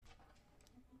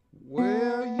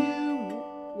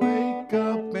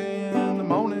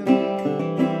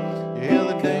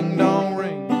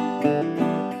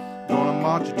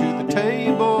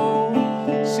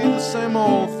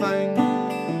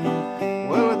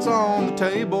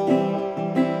table,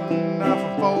 knife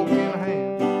and fork in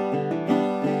hand.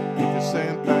 If you say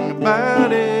anything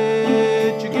about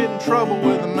it, you get in trouble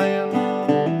with a man.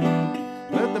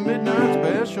 Let the midnight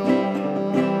special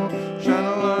shine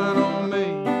a light on me.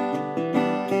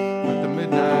 Let the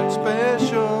midnight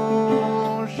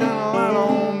special shine a light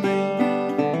on me.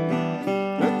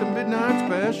 Let the midnight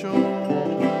special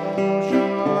shine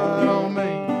a light on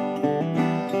me.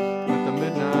 Let the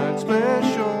midnight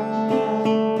special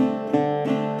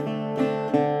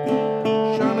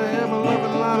shine a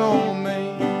ever-loving light on me.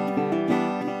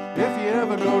 If you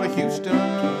ever go to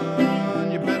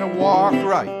Houston, you better walk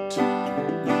right.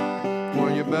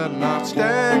 Well, you better not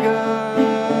stagger,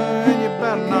 and you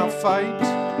better not fight.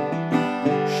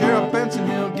 Sheriff Benson,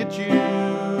 he'll get you,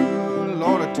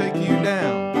 Lord, will take you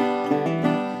down.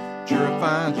 Jury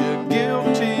finds you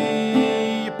guilty,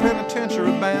 you're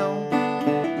penitentiary bound.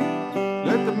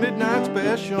 Let the midnight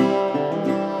special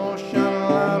shine a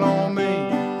light on me.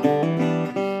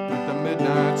 Let the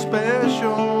midnight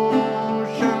special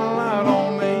shine a light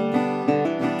on me.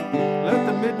 Let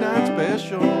the midnight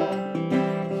special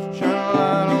shine a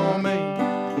light on me.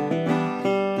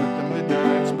 Let the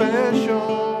midnight special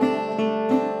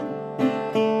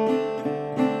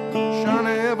shine a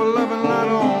ever-loving light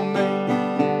on me.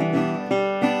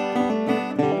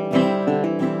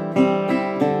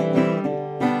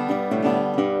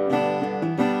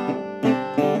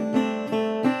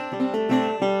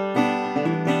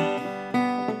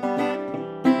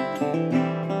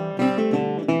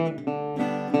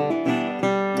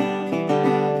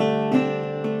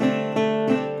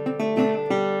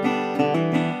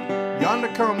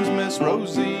 Yonder comes Miss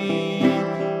Rosie,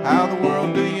 how the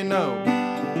world do you know?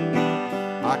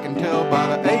 I can tell by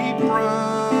the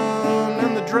apron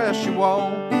and the dress she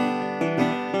wore.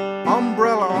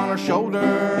 Umbrella on her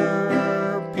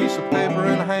shoulder, piece of paper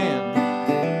in her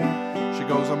hand. She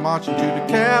goes a-marching to the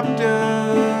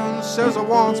captain, says I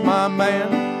wants my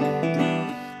man.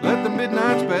 Let the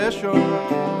midnight special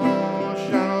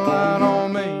shine a light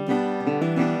on me.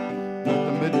 Let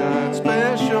the midnight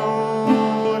special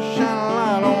shine a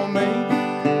light on me.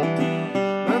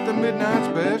 Let the midnight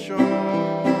special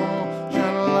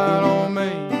shine a light on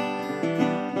me.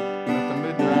 Let the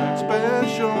midnight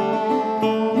special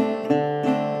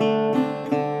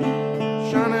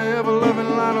shine a ever-loving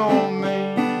light on me.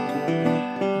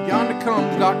 Yonder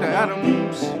comes Dr.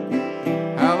 Adams,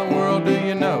 how the world do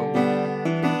you know?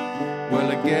 Well,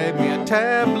 he gave me a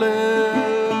tablet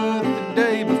the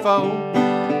day before.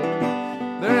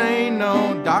 There ain't no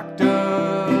doctor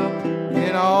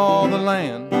in all the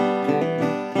land